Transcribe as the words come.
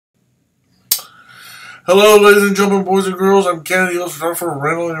Hello, ladies and gentlemen, boys and girls. I'm Canon EOS photographer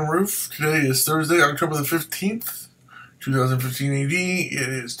RandallMRueff. Today is Thursday, October the 15th, 2015 AD. It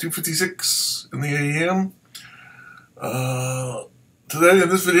is 2:56 in the AM. Today in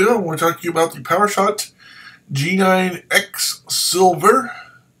this video, I'm going to talk to you about the PowerShot G9X Silver.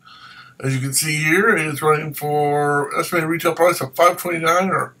 As you can see here, it's running for estimated retail price of $529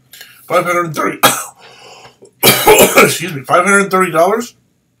 or $530. Excuse me, $530.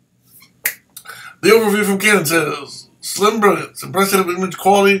 The overview from Canon says, slim brilliance, impressive image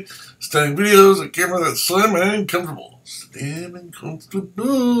quality, stunning videos, a camera that's slim and comfortable. Slim and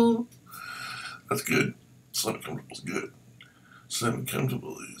comfortable. That's good. Slim and comfortable is good. Slim and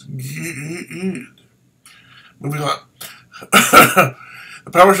comfortable is good. Moving on.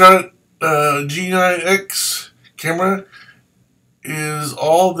 The PowerShot G9X camera is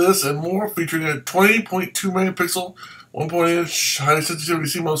all this and more, featuring a 20.2 megapixel, 1.8-inch high sensitivity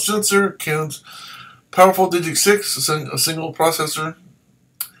CMOS sensor, Canon's powerful Digic 6, a single processor.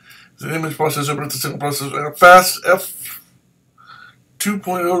 It's an image processor, but it's a single processor, and a fast f 2.0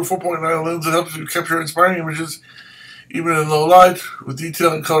 to 4.9 lens that helps you capture inspiring images even in low light, with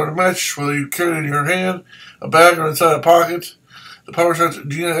detail and color to match, whether you carry it in your hand, a bag, or inside a pocket. The PowerShot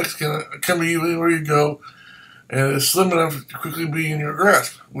G9X can be you anywhere you go, and it's slim enough to quickly be in your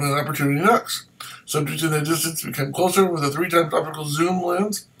grasp when an opportunity knocks. Subjects in the distance become closer with a 3x optical zoom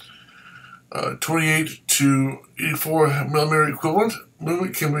lens, 28 to 84 millimeter equivalent.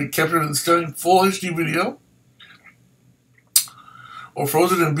 Movement can be captured in stunning full HD video, or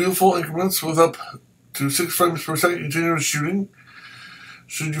frozen in beautiful increments with up to 6 frames per second continuous shooting.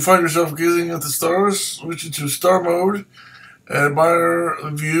 Should you find yourself gazing at the stars, switch into star mode and admire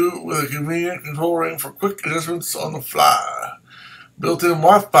the view with a convenient control ring for quick adjustments on the fly. Built-in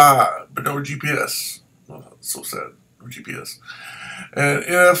Wi-Fi, but no GPS. Oh, that's so sad. No GPS. And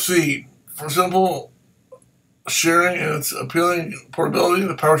NFC. For simple sharing and its appealing portability,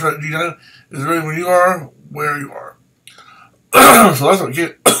 the PowerShot G9 is ready when you are, where you are. So that's what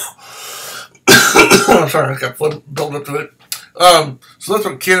Canon... I'm sorry, I got built up to it. So that's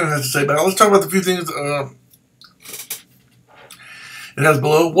what Canon has to say about it. Let's talk about the few things it has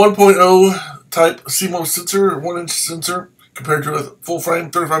below. 1.0 type CMOS sensor, 1-inch sensor, compared to a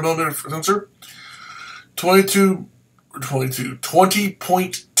full-frame 35mm sensor. 20.2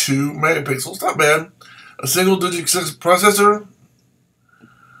 megapixels, not bad. A single Digic 6 processor.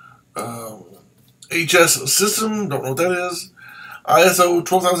 HS system, don't know what that is. ISO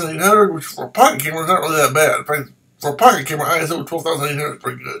 12800, which for a pocket camera is not really that bad. In fact, for a pocket camera, ISO 12800 is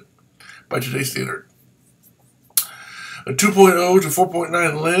pretty good by today's standard. A 2.0 to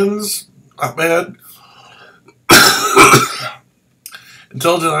 4.9 lens, not bad.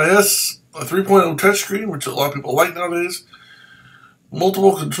 Intelligent IS, a 3.0 touchscreen, which a lot of people like nowadays.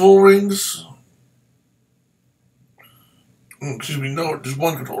 Multiple control rings. Excuse me, no, just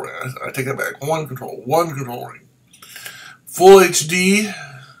one control ring. I take that back. One control ring. Full HD,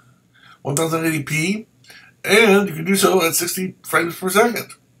 1080p, and you can do so at 60 frames per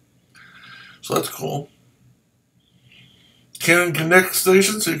second. So that's cool. Canon Connect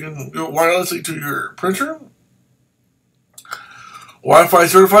station, so you can go wirelessly to your printer. Wi-Fi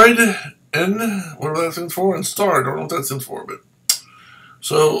certified, N, whatever that stands for, and star. I don't know what that stands for, but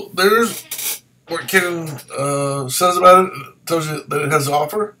so there's what Canon says about it. It tells you that it has to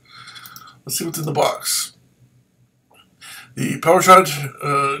offer. Let's see what's in the box. The PowerShot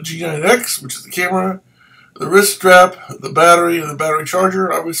G9X, which is the camera, the wrist strap, the battery, and the battery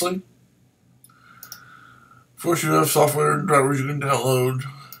charger, obviously. Of course, you have software and drivers you can download.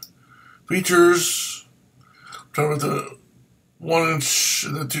 Features, talking about the 1-inch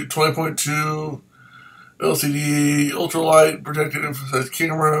and the 20.2 LCD, ultralight, protected emphasized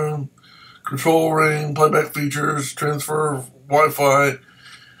camera, control ring, playback features, transfer, Wi-Fi,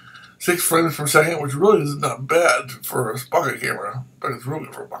 6 frames per second, which really is not bad for a pocket camera, but it's really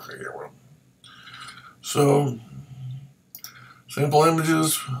good for a pocket camera. So, sample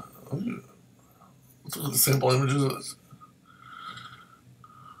images. Let's look at the sample images.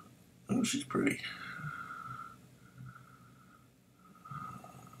 Oh, she's pretty.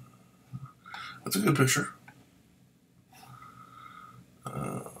 That's a good picture.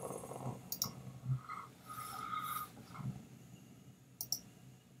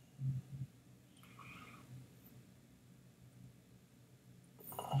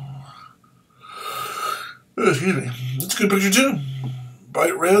 Excuse me. That's a good picture too.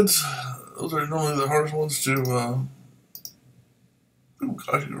 Bright reds. Those are normally the hardest ones to. Oh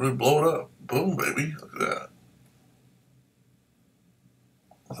gosh, you can really blow it up. Boom, baby. Look at that.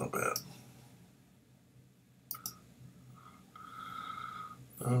 That's not bad.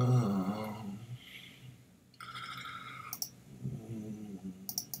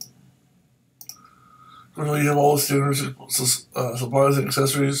 You have all the standard supplies and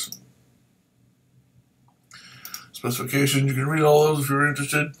accessories. Specifications. You can read all those if you're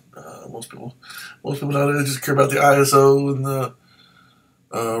interested. Most people nowadays just care about the ISO and the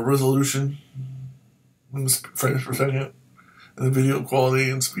resolution, and the frames per second, and the video quality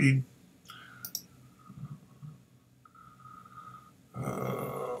and speed.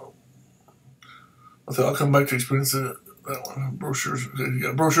 I'll come back to experience that one. Brochures. Okay, you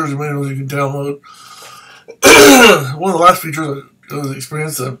got brochures and manuals you can download. One of the last features of the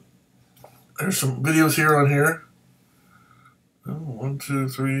experience. There's some videos here on here. 1, 2,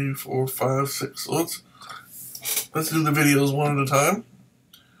 3, 4, 5, 6. So let's do the videos one at a time.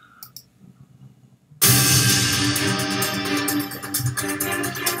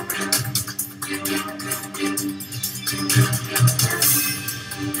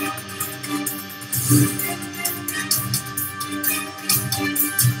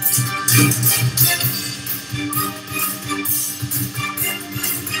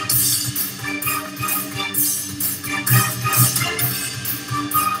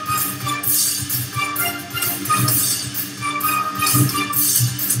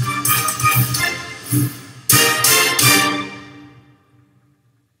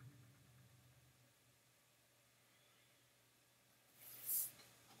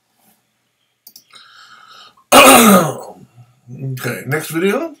 Okay, next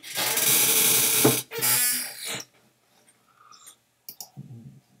video.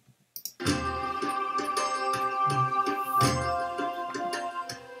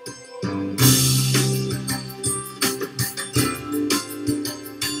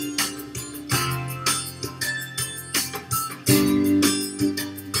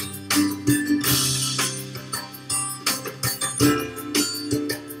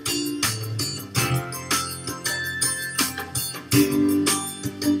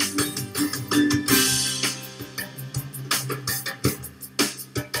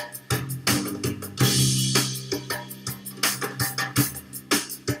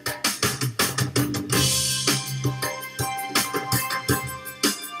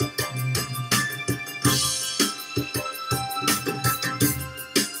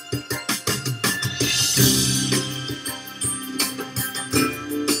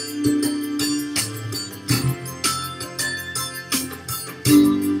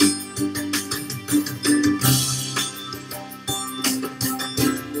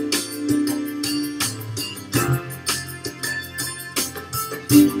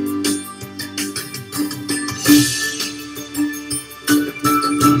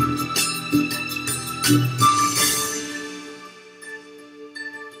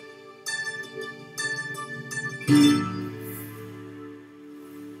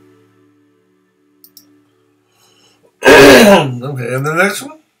 Okay, and the next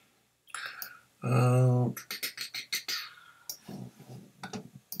one.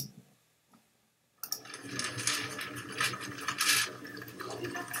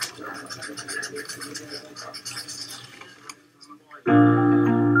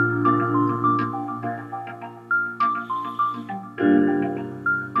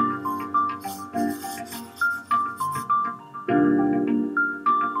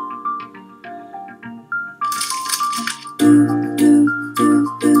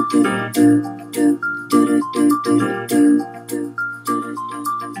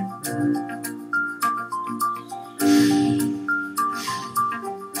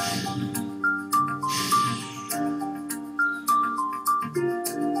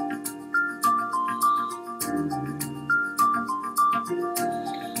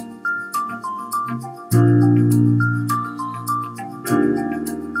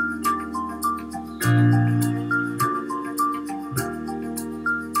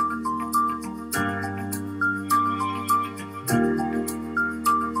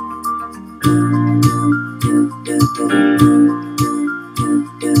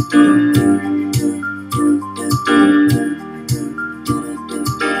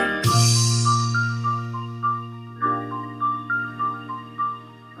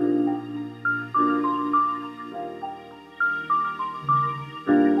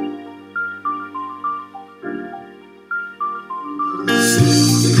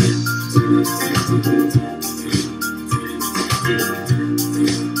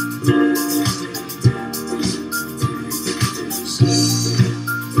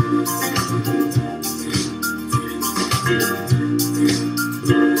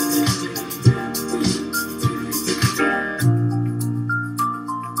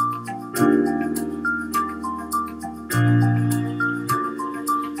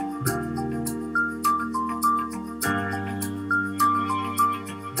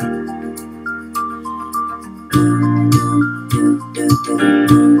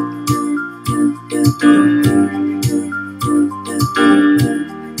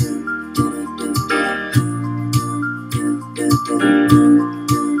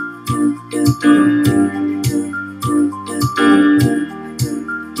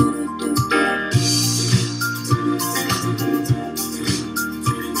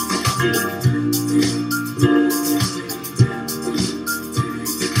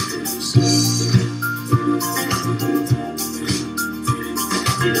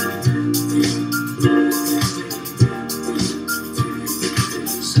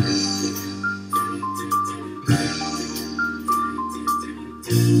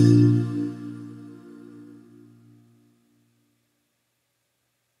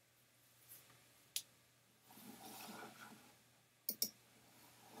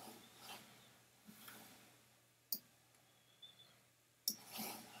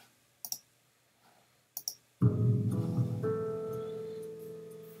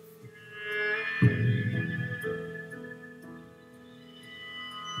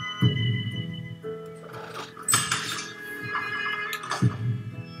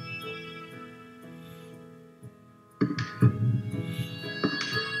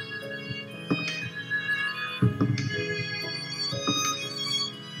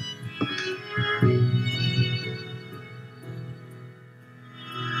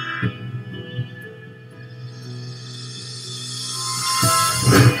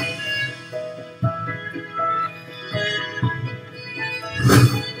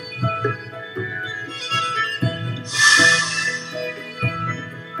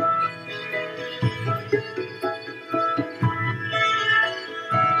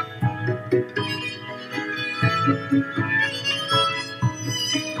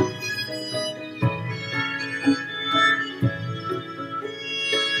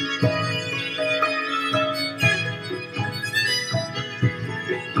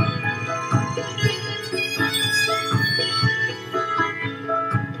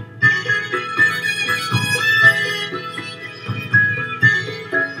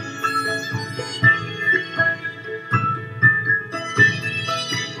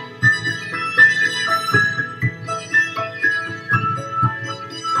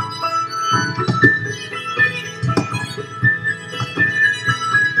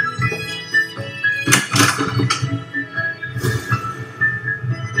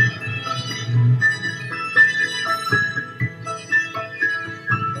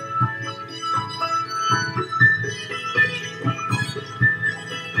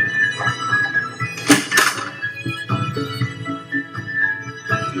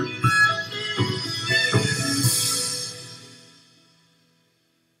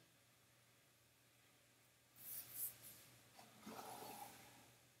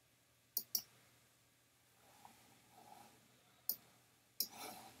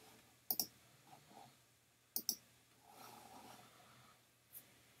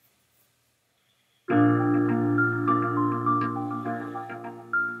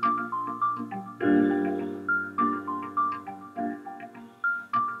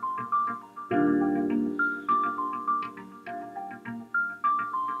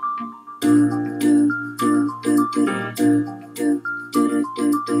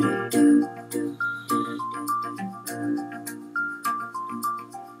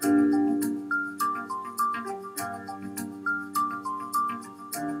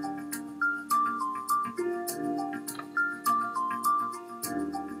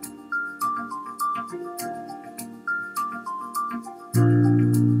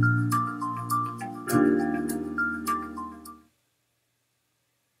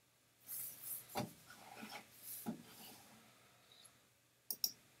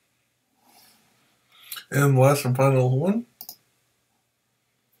 And last and final one.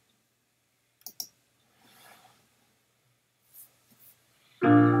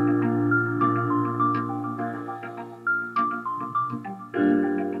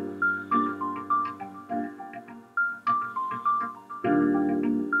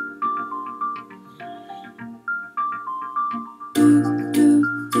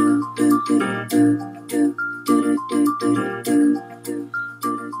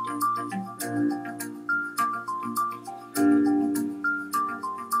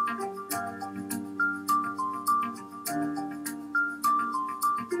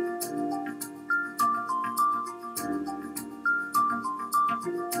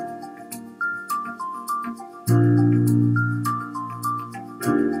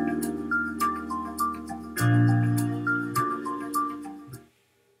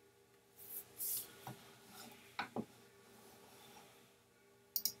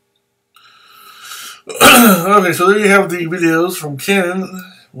 Okay, so there you have the videos from Canon.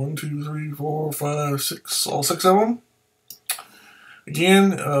 1, 2, 3, 4, 5, 6, all 6 of them.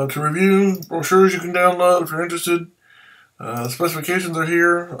 Again, to review brochures you can download if you're interested. Specifications are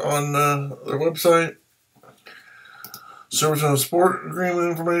here on their website. Service and support agreement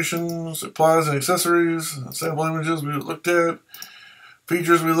information, supplies and accessories, sample images we looked at,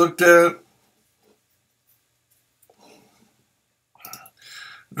 features we looked at.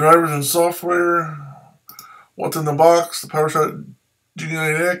 Drivers and software. What's in the box? The PowerShot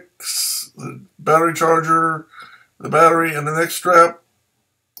G9X, the battery charger, the battery, and the neck strap.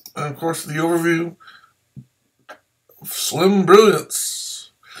 And of course, the overview. Slim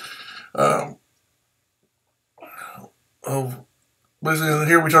brilliance. Basically,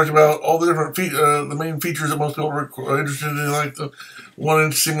 here we talked about all the different the main features that most people are interested in, like the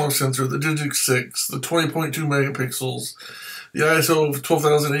 1-inch CMOS sensor, the Digix 6, the 20.2 megapixels, the ISO of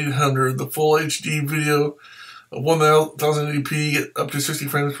 12,800, the full HD video of 1080p up to 60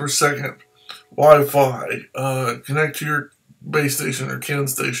 frames per second, Wi-Fi, connect to your base station or Canon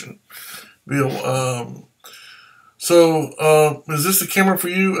station. So, is this the camera for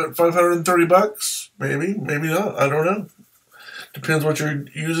you at $530? Maybe, maybe not. I don't know. Depends what you're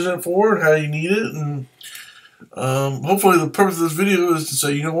using it for and how you need it. And hopefully the purpose of this video is to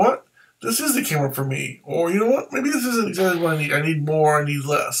say, you know what? This is the camera for me. Or, you know what? Maybe this isn't exactly what I need. I need more. I need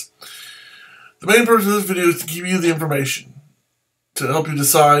less. The main purpose of this video is to give you the information to help you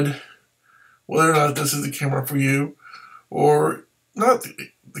decide whether or not this is the camera for you or not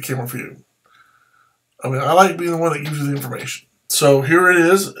the camera for you. I mean, I like being the one that gives you the information. So here it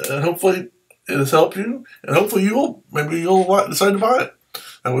is, and hopefully it has helped you, and hopefully maybe you'll decide to buy it.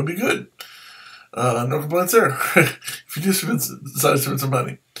 That would be good. No complaints there. If you just decide to spend some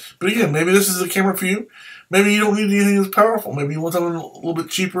money. But again, maybe this is the camera for you. Maybe you don't need anything that's powerful. Maybe you want something a little bit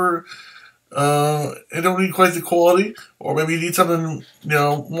cheaper, and don't need quite the quality, or maybe you need something, you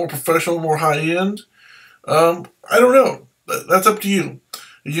know, more professional, more high-end. I don't know. That's up to you.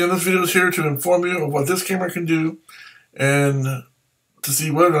 Again, this video is here to inform you of what this camera can do and to see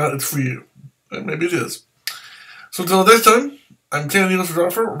whether or not it's for you. And maybe it is. So until next time, I'm Canon EOS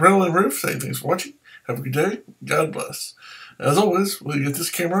photographer, RandallMRueff, saying thanks for watching. Have a good day. God bless. As always, will you get this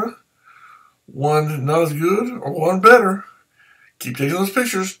camera? One not as good or one better. Keep taking those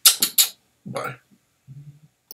pictures. Bye.